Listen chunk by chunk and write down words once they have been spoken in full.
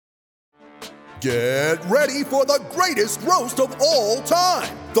Get ready for the greatest roast of all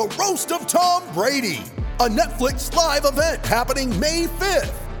time, the Roast of Tom Brady, a Netflix live event happening May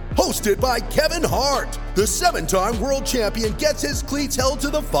 5th. Hosted by Kevin Hart, the 7-time world champion gets his cleats held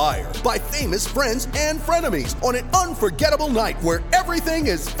to the fire by famous friends and frenemies on an unforgettable night where everything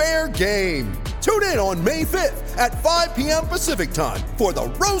is fair game. Tune in on May 5th at 5 p.m. Pacific time for the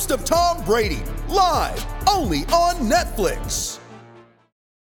Roast of Tom Brady, live only on Netflix.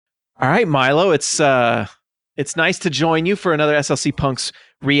 All right, Milo, it's nice to join you for another SLC Punks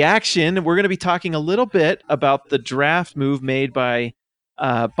reaction. We're going to be talking a little bit about the draft move made by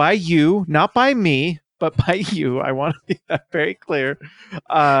you, not by me, but by you. I want to make that very clear.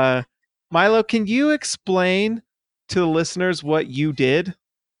 Milo, can you explain to the listeners what you did?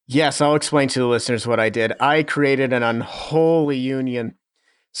 Yes, I'll explain to the listeners what I did. I created an unholy union.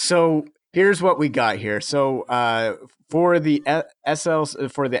 So here's what we got here. So for the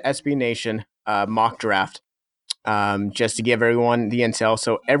SB Nation mock draft, just to give everyone the intel.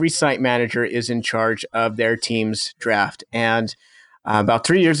 So every site manager is in charge of their team's draft. And about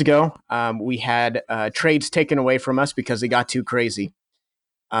 3 years ago, we had trades taken away from us because they got too crazy.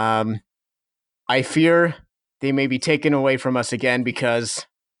 I fear they may be taken away from us again because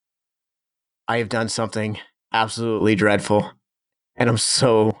I have done something absolutely dreadful, and I'm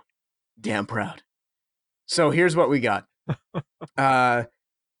so damn proud. So here's what we got. At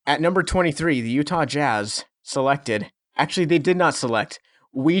number 23, the Utah Jazz selected. Actually, they did not select.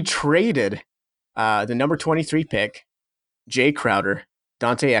 We traded the number 23 pick, Jay Crowder,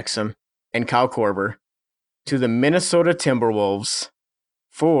 Dante Exum, and Kyle Korver, to the Minnesota Timberwolves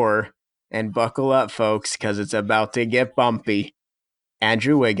for, and buckle up, folks, because it's about to get bumpy,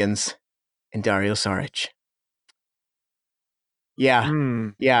 Andrew Wiggins and Dario Saric. Yeah.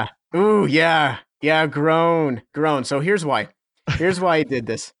 Ooh, yeah. Yeah, groan. So here's why. Here's why I did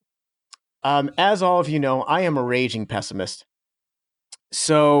this. As all of you know, I am a raging pessimist.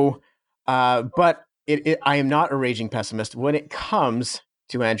 So, but I am not a raging pessimist when it comes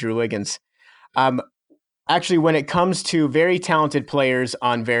to Andrew Wiggins. Actually, when it comes to very talented players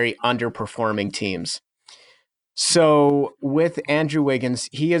on very underperforming teams. So with Andrew Wiggins,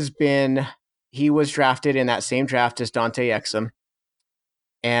 he was drafted in that same draft as Dante Exum.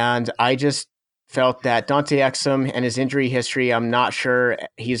 And I just felt that Dante Exum and his injury history, I'm not sure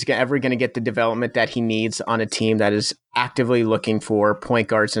he's ever going to get the development that he needs on a team that is actively looking for point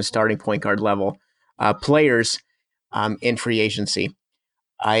guards and starting point guard level players in free agency.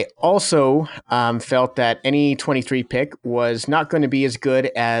 I also felt that any 23 pick was not going to be as good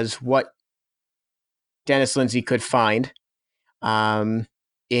as what Dennis Lindsey could find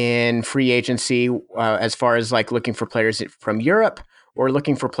in free agency as far as like looking for players from Europe or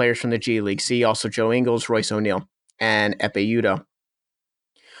looking for players from the G League. See also Joe Ingles, Royce O'Neal, and Epe Udoh.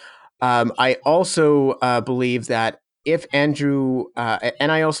 I also believe that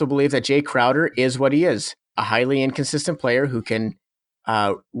and I also believe that Jay Crowder is what he is, a highly inconsistent player who can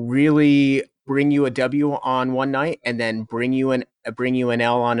really bring you a W on one night and then bring you an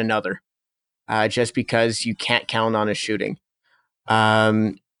L on another, just because you can't count on his shooting.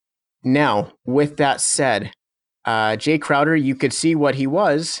 Now, with that said, Jay Crowder, you could see what he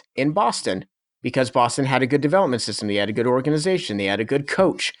was in Boston because Boston had a good development system. They had a good organization. They had a good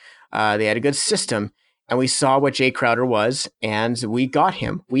coach. They had a good system. And we saw what Jay Crowder was, and we got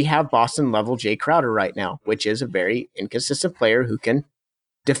him. We have Boston level Jay Crowder right now, which is a very inconsistent player who can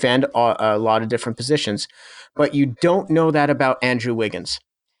defend a lot of different positions. But you don't know that about Andrew Wiggins.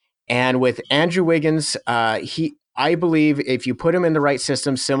 And with Andrew Wiggins, I believe if you put him in the right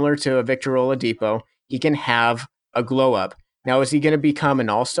system, similar to a Victor Oladipo, he can have a glow up. Now, is he going to become an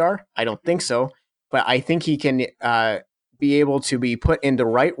all-star? I don't think so, but I think he can be able to be put in the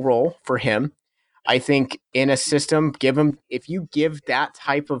right role for him. I think in a system, if you give that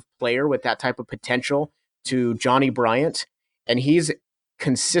type of player with that type of potential to Johnny Bryant, and he's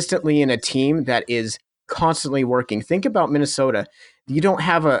consistently in a team that is constantly working. Think about Minnesota. You don't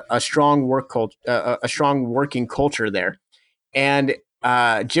have a strong working culture there. And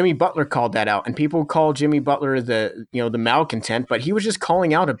Jimmy Butler called that out, and people call Jimmy Butler the malcontent, but he was just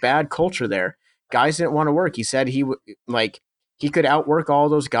calling out a bad culture there. Guys didn't want to work. He said he could outwork all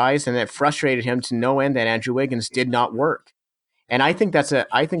those guys, and it frustrated him to no end that Andrew Wiggins did not work. And I think that's a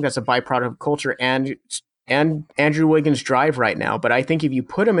byproduct of culture and Andrew Wiggins' drive right now. But I think if you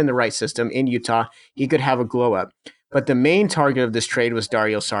put him in the right system in Utah, he could have a glow up. But the main target of this trade was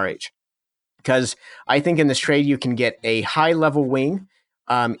Dario Saric, because I think in this trade you can get a high level wing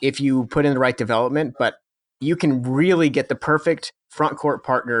if you put in the right development. But you can really get the perfect front court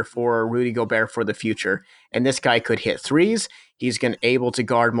partner for Rudy Gobert for the future. And this guy could hit threes. He's able to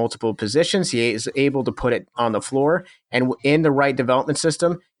guard multiple positions. He is able to put it on the floor. And in the right development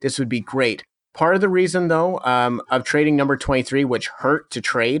system, this would be great. Part of the reason, though, of trading number 23, which hurt to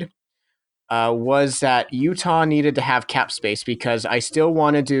trade, was that Utah needed to have cap space, because I still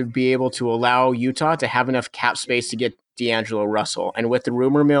wanted to be able to allow Utah to have enough cap space to get D'Angelo Russell. And with the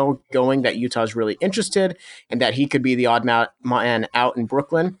rumor mill going that Utah's really interested and that he could be the odd man out in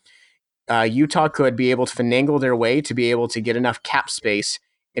Brooklyn, Utah could be able to finagle their way to be able to get enough cap space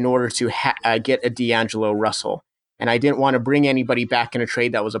in order to get a D'Angelo Russell. And I didn't want to bring anybody back in a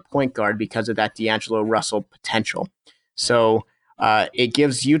trade that was a point guard because of that D'Angelo Russell potential. So it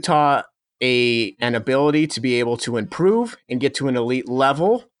gives Utah an ability to be able to improve and get to an elite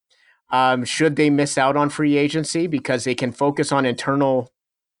level should they miss out on free agency, because they can focus on internal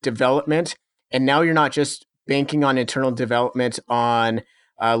development. And now you're not just banking on internal development on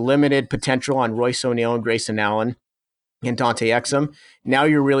limited potential on Royce O'Neal and Grayson Allen and Dante Exum. Now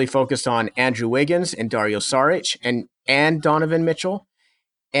you're really focused on Andrew Wiggins and Dario Saric and Donovan Mitchell.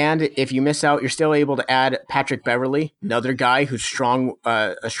 And if you miss out, you're still able to add Patrick Beverley, another guy who's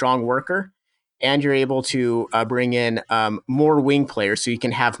a strong worker. And you're able to bring in more wing players, so you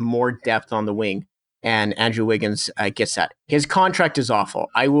can have more depth on the wing. And Andrew Wiggins gets that. His contract is awful.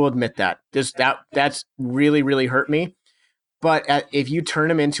 I will admit that. That's really, really hurt me. But if you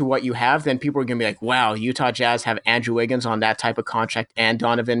turn him into what you have, then people are going to be like, wow, Utah Jazz have Andrew Wiggins on that type of contract, and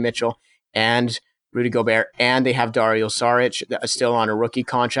Donovan Mitchell and Rudy Gobert, and they have Dario Saric still on a rookie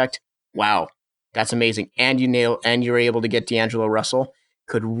contract. Wow, that's amazing. And you're able to get D'Angelo Russell.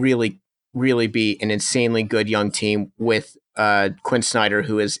 Could really, really be an insanely good young team with Quinn Snyder,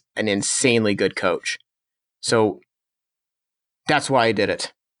 who is an insanely good coach. So that's why I did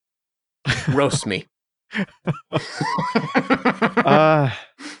it. Roast me. I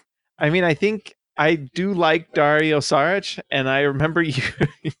mean, I think I do like Dario Saric, and I remember you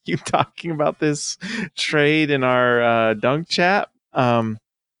talking about this trade in our dunk chat. But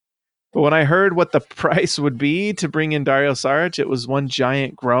when I heard what the price would be to bring in Dario Saric, it was one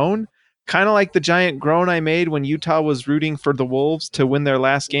giant groan. Kind of like the giant groan I made when Utah was rooting for the Wolves to win their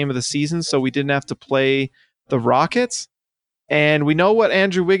last game of the season, so we didn't have to play the Rockets. And we know what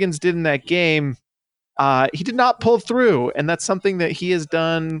Andrew Wiggins did in that game. He did not pull through, and that's something that he has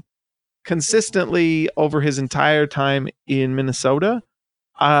done consistently over his entire time in Minnesota.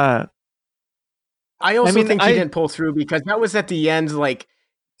 I think he didn't pull through because that was at the end. Like,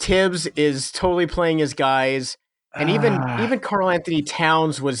 Tibbs is totally playing his guys, and even Karl Anthony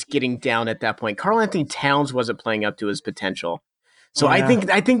Towns was getting down at that point. Karl Anthony Towns wasn't playing up to his potential. So yeah.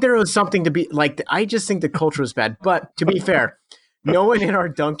 I think there was something to be like. I just think the culture was bad. But to be fair, no one in our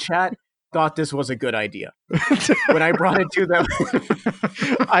dunk chat thought this was a good idea when I brought it to them.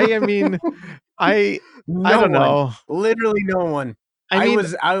 I don't know. Literally no one. I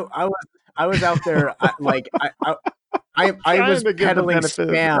was out there I was peddling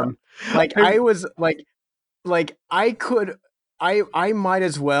spam. Like I was like I might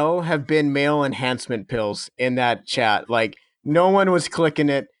as well have been male enhancement pills in that chat. Like, no one was clicking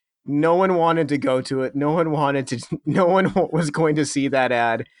it. No one wanted to go to it. No one was going to see that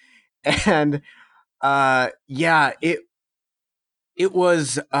ad. And it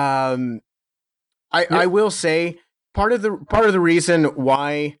was I will say part of the reason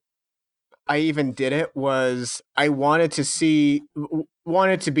why I even did it was I wanted to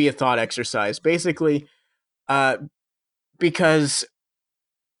be a thought exercise, basically, because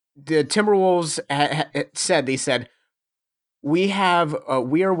the Timberwolves said we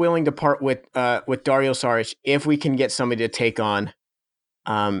are willing to part with Dario Saric if we can get somebody to take on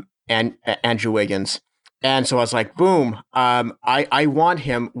and Andrew Wiggins. And so I was like, boom, I want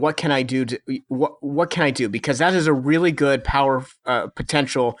him. What can I do? What can I do? Because that is a really good power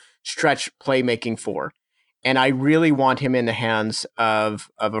potential stretch playmaking four. And I really want him in the hands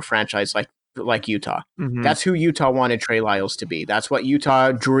of a franchise like Utah. Mm-hmm. That's who Utah wanted Trey Lyles to be. That's what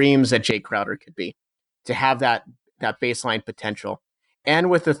Utah dreams that Jay Crowder could be, to have that baseline potential. And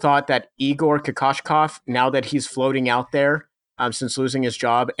with the thought that Igor Kokoshkov, now that he's floating out there, since losing his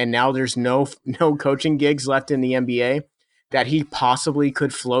job, and now there's no coaching gigs left in the NBA, that he possibly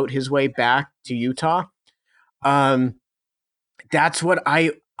could float his way back to Utah. That's what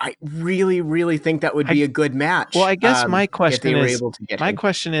I really, really think that would be a good match. Well, I guess my question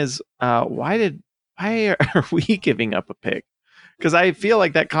is, why are we giving up a pick? Because I feel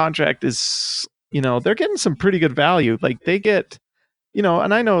like that contract is, they're getting some pretty good value. Like, they get,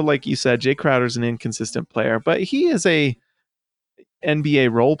 and I know, like you said, Jay Crowder's an inconsistent player, but he is a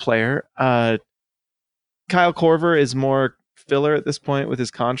NBA role player. Kyle Korver is more filler at this point with his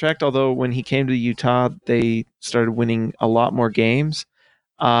contract, although when he came to Utah, they started winning a lot more games.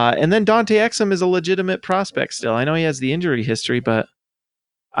 And then Dante Exum is a legitimate prospect still. I know he has the injury history, but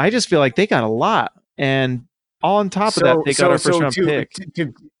I just feel like they got a lot. And all on top of that, they got our first-round pick.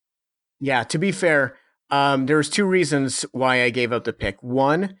 To be fair, there's two reasons why I gave up the pick.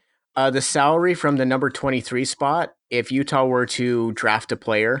 One, the salary from the number 23 spot, if Utah were to draft a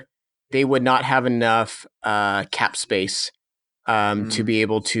player, they would not have enough cap space to be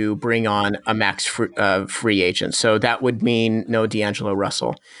able to bring on a max free agent. So that would mean no D'Angelo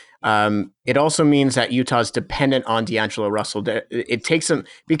Russell. It also means that Utah's dependent on D'Angelo Russell. It takes them,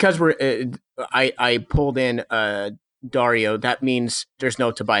 because I pulled in Dario, that means there's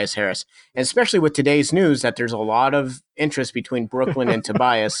no Tobias Harris. And especially with today's news that there's a lot of interest between Brooklyn and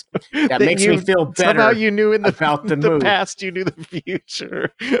Tobias, that makes me feel better. Somehow you knew in the move. Past, you knew the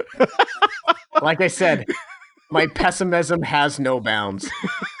future. Like I said, my pessimism has no bounds.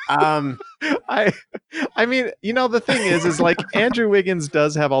 I mean, the thing is like Andrew Wiggins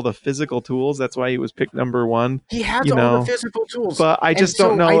does have all the physical tools. That's why he was picked number one. He has all the physical tools. But I just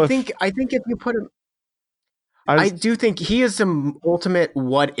don't know. I think if you put him, I do think he is the ultimate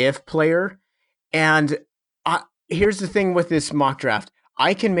what if player. And here's the thing with this mock draft: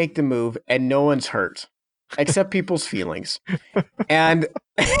 I can make the move and no one's hurt, except people's feelings. And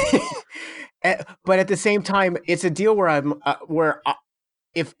but at the same time, it's a deal where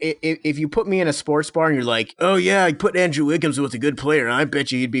if you put me in a sports bar and you're like, oh yeah, I put Andrew Wiggins with a good player, and I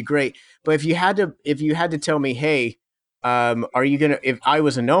bet you he'd be great. But if you had to tell me, hey, are you gonna? If I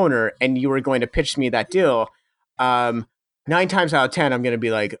was an owner and you were going to pitch me that deal, 9 times out of 10, I'm gonna be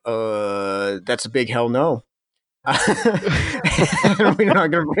like, that's a big hell no. We're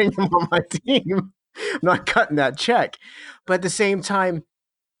not gonna bring him on my team. I'm not cutting that check. But at the same time,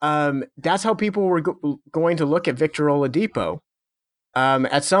 that's how people were going to look at Victor Oladipo.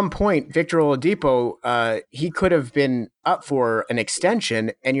 At some point, Victor Oladipo, he could have been up for an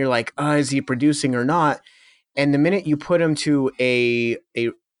extension, and you're like, is he producing or not? And the minute you put him to a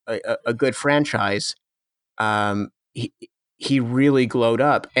good franchise, he really glowed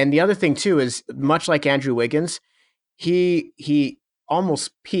up. And the other thing too is, much like Andrew Wiggins, he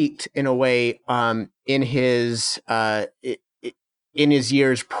almost peaked in a way in his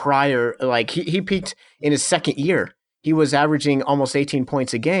years prior. Like he peaked in his second year. He was averaging almost 18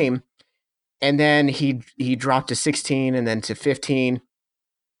 points a game, and then he dropped to 16 and then to 15,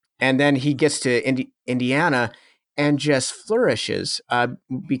 and then he gets to Indiana and just flourishes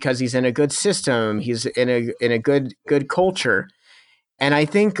because he's in a good system. He's in a good culture. And I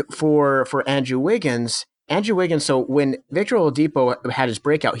think for Andrew Wiggins, so when Victor Oladipo had his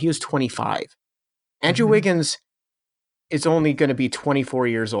breakout, he was 25. Andrew Wiggins is only going to be 24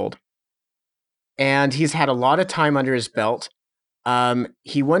 years old. And he's had a lot of time under his belt.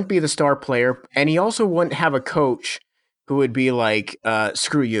 He wouldn't be the star player, and he also wouldn't have a coach who would be like,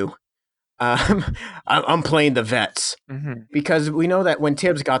 screw you. I'm playing the vets. Because we know that when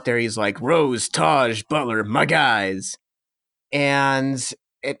Tibbs got there, he's like, Rose, Taj, Butler, my guys. And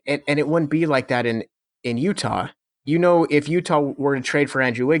it wouldn't be like that in Utah. If Utah were to trade for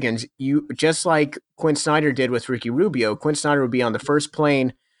Andrew Wiggins, just like Quinn Snyder did with Ricky Rubio, Quinn Snyder would be on the first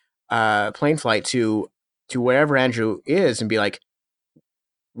plane flight to wherever Andrew is and be like,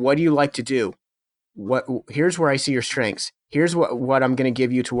 what do you like to do? Here's where I see your strengths. Here's what I'm going to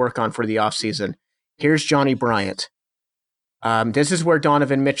give you to work on for the offseason. Here's Johnny Bryant. This is where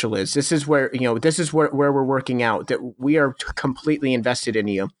Donovan Mitchell is. This is where we're working out, that we are completely invested in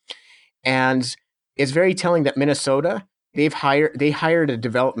you. And it's very telling that Minnesota, they hired a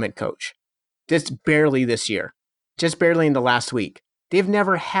development coach just barely this year, just barely in the last week. They've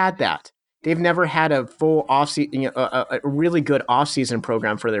never had that. They've never had a full offseason, a really good offseason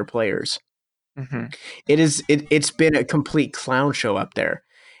program for their players. It's been a complete clown show up there.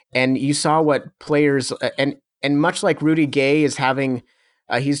 And you saw what players, and much like Rudy Gay is having,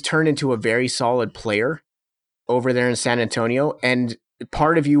 he's turned into a very solid player over there in San Antonio. And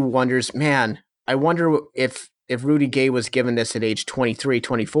part of you wonders, man, I wonder if Rudy Gay was given this at age 23,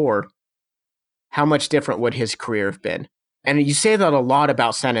 24, how much different would his career have been? And you say that a lot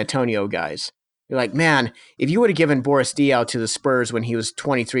about San Antonio guys. You're like, man, if you would have given Boris Diaw to the Spurs when he was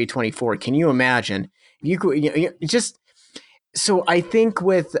 23, 24, can you imagine? You could just. So I think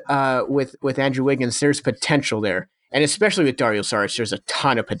with Andrew Wiggins, there's potential there, and especially with Dario Saric, there's a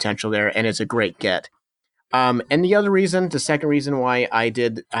ton of potential there, and it's a great get. And the second reason why I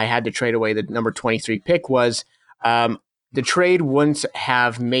had to trade away the number 23 pick was the trade wouldn't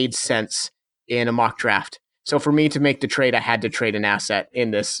have made sense in a mock draft. So for me to make the trade, I had to trade an asset in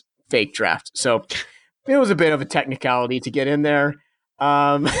this fake draft. So it was a bit of a technicality to get in there.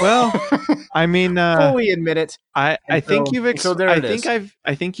 Well, I mean, fully admit it. I think you've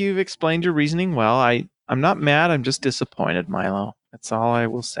I think you've explained your reasoning well. I'm not mad. I'm just disappointed, Milo. That's all I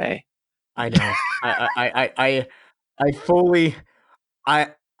will say. I know.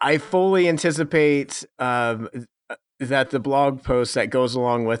 I fully anticipate that the blog post that goes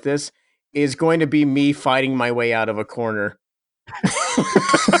along with this is going to be me fighting my way out of a corner.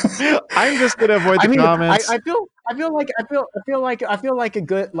 I'm just gonna avoid the comments. I feel like a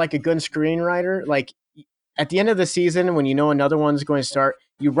good screenwriter. Like at the end of the season, when you know another one's going to start,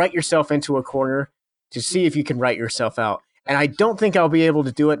 you write yourself into a corner to see if you can write yourself out. And I don't think I'll be able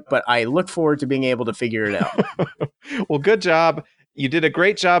to do it, but I look forward to being able to figure it out. Well, good job. You did a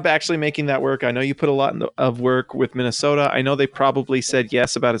great job actually making that work. I know you put a lot of work with Minnesota. I know they probably said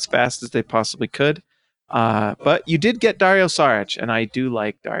yes about as fast as they possibly could. But you did get Dario Saric, and I do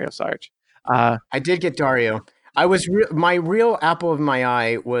like Dario Saric. I did get Dario. I was my real apple of my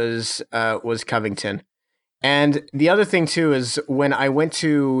eye was Covington. And the other thing too is when I went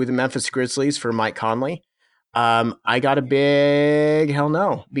to the Memphis Grizzlies for Mike Conley, I got a big hell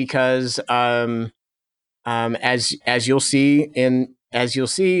no, because as you'll see,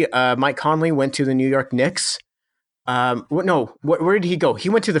 Mike Conley went to the New York Knicks. Where did he go? He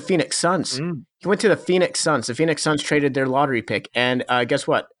went to the Phoenix Suns. He went to the Phoenix Suns. The Phoenix Suns traded their lottery pick, and guess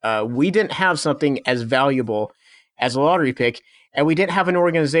what? We didn't have something as valuable as a lottery pick, and we didn't have an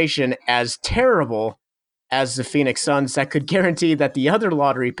organization as terrible as the Phoenix Suns that could guarantee that the other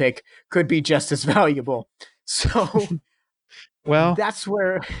lottery pick could be just as valuable. So, well, that's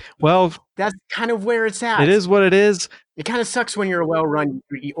kind of where it's at. It is what it is. It kind of sucks when you're a well-run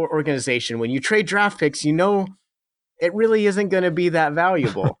organization. When you trade draft picks, you know it really isn't going to be that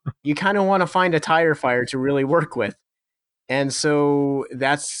valuable. You kind of want to find a tire fire to really work with. And so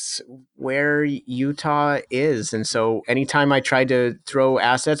that's where Utah is. And so anytime I tried to throw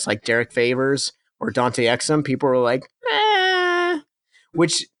assets like Derek Favors or Dante Exum, people were like,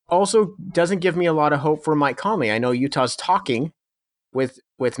 which also doesn't give me a lot of hope for Mike Conley. I know Utah's talking with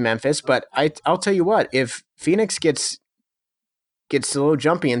Memphis, but I'll tell you what, if Phoenix gets a little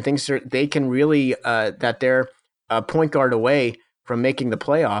jumpy and thinks they can really, that they're a point guard away from making the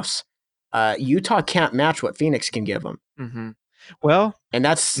playoffs, Utah can't match what Phoenix can give them. Mm-hmm. Well, and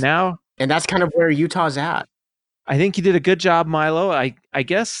that's kind of where Utah's at. I think you did a good job, Milo. I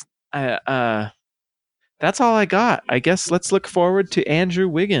guess that's all I got. I guess let's look forward to Andrew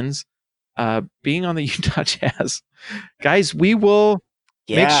Wiggins being on the Utah Jazz. Guys, we will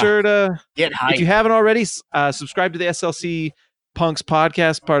make sure to get hyped. If you haven't already, subscribe to the SLC Punks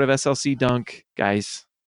podcast, part of SLC Dunk, guys.